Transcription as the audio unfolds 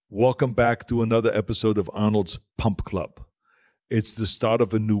Welcome back to another episode of Arnold's Pump Club. It's the start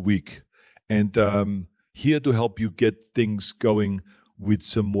of a new week, and here to help you get things going with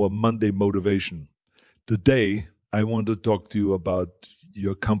some more Monday motivation. Today, I want to talk to you about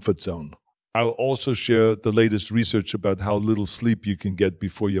your comfort zone. I'll also share the latest research about how little sleep you can get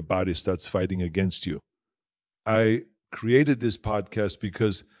before your body starts fighting against you. I created this podcast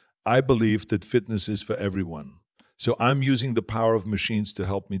because I believe that fitness is for everyone. So I'm using the power of machines to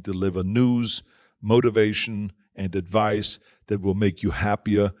help me deliver news, motivation, and advice that will make you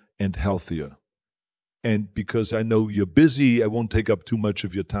happier and healthier. And because I know you're busy, I won't take up too much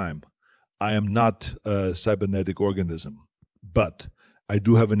of your time. I am not a cybernetic organism, but I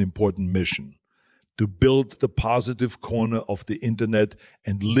do have an important mission: to build the positive corner of the internet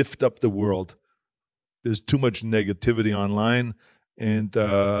and lift up the world. There's too much negativity online, and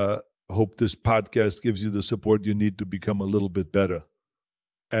hope this podcast gives you the support you need to become a little bit better.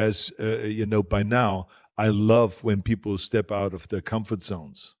 As you know by now, I love when people step out of their comfort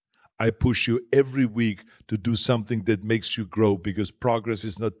zones. I push you every week to do something that makes you grow, because progress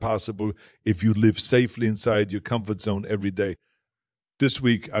is not possible if you live safely inside your comfort zone every day. This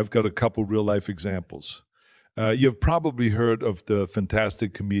week, I've got a couple real-life examples. You've probably heard of the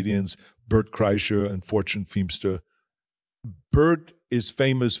fantastic comedians Bert Kreischer and Fortune Feimster. Bert is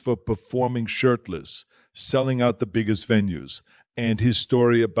famous for performing shirtless, selling out the biggest venues, and his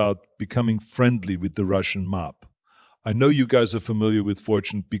story about becoming friendly with the Russian mob. I know you guys are familiar with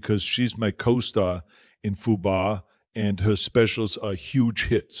Fortune because she's my co-star in Fubar, and her specials are huge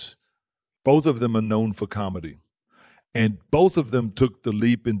hits. Both of them are known for comedy, and both of them took the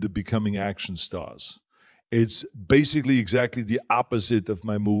leap into becoming action stars. It's basically exactly the opposite of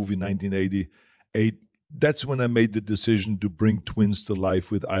my move in 1988. That's when I made the decision to bring twins to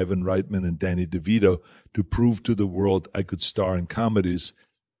life with Ivan Reitman and Danny DeVito to prove to the world I could star in comedies.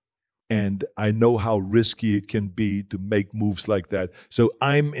 And I know how risky it can be to make moves like that. So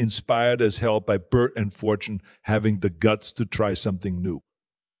I'm inspired as hell by Bert and Fortune having the guts to try something new.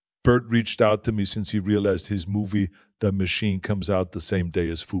 Bert reached out to me since he realized his movie, The Machine, comes out the same day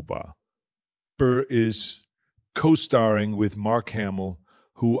as Fubar. Bert is co-starring with Mark Hamill,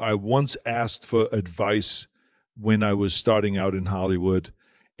 who I once asked for advice when I was starting out in Hollywood,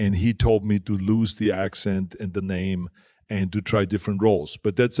 and he told me to lose the accent and the name and to try different roles.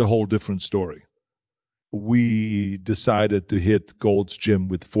 But that's a whole different story. We decided to hit Gold's Gym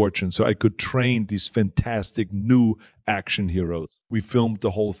with Fortune so I could train these fantastic new action heroes. We filmed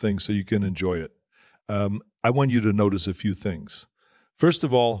the whole thing so you can enjoy it. I want you to notice a few things. First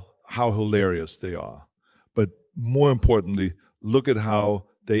of all, how hilarious they are. But more importantly, look at how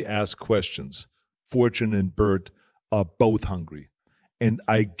they ask questions. Fortune and Bert are both hungry. And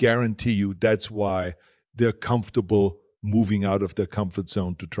I guarantee you that's why they're comfortable moving out of their comfort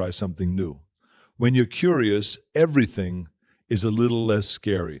zone to try something new. When you're curious, everything is a little less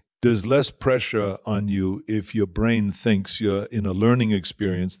scary. There's less pressure on you if your brain thinks you're in a learning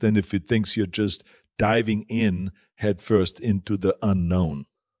experience than if it thinks you're just diving in headfirst into the unknown.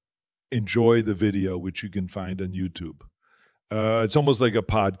 Enjoy the video, which you can find on YouTube. It's almost like a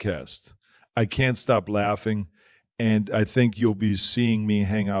podcast. I can't stop laughing, and I think you'll be seeing me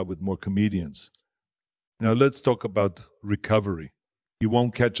hang out with more comedians. Now let's talk about recovery. You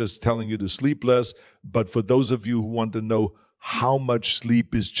won't catch us telling you to sleep less, but for those of you who want to know how much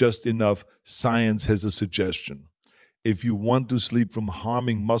sleep is just enough, science has a suggestion. If you want to sleep from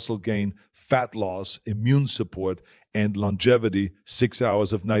harming muscle gain, fat loss, immune support, and longevity, 6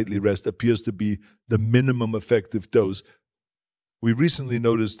 hours of nightly rest appears to be the minimum effective dose. We recently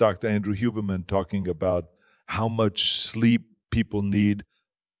noticed Dr. Andrew Huberman talking about how much sleep people need,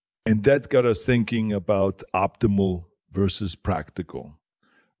 and that got us thinking about optimal versus practical.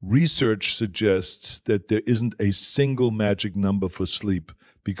 Research suggests that there isn't a single magic number for sleep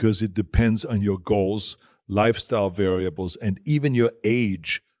because it depends on your goals, lifestyle variables, and even your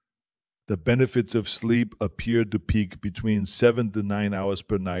age. The benefits of sleep appear to peak between 7 to 9 hours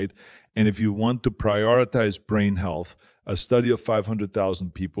per night, and if you want to prioritize brain health, a study of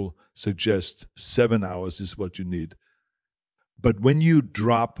 500,000 people suggests 7 hours is what you need. But when you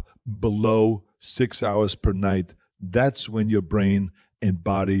drop below 6 hours per night, that's when your brain and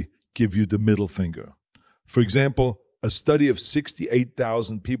body give you the middle finger. For example, a study of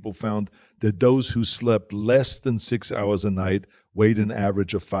 68,000 people found that those who slept less than 6 hours a night weighed an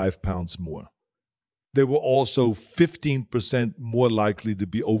average of 5 pounds more. They were also 15% more likely to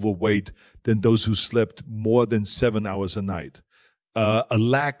be overweight than those who slept more than 7 hours a night. A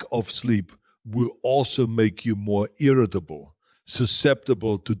lack of sleep will also make you more irritable,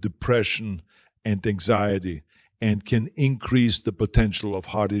 susceptible to depression and anxiety. and can increase the potential of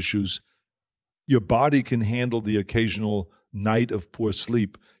heart issues. Your body can handle the occasional night of poor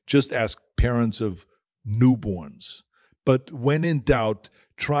sleep. Just ask parents of newborns. But when in doubt,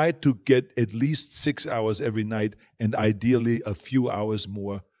 try to get at least 6 hours every night and ideally a few hours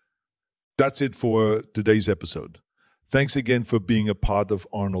more. That's it for today's episode. Thanks again for being a part of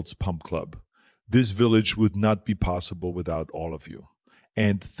Arnold's Pump Club. This village would not be possible without all of you.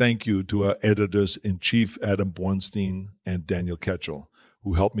 And thank you to our editors-in-chief, Adam Bornstein and Daniel Ketchel,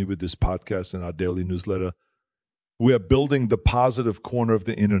 who helped me with this podcast and our daily newsletter. We are building the positive corner of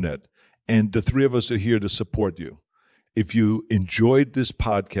the internet, and the three of us are here to support you. If you enjoyed this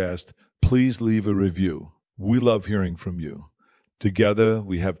podcast, please leave a review. We love hearing from you. Together,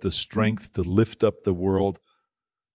 we have the strength to lift up the world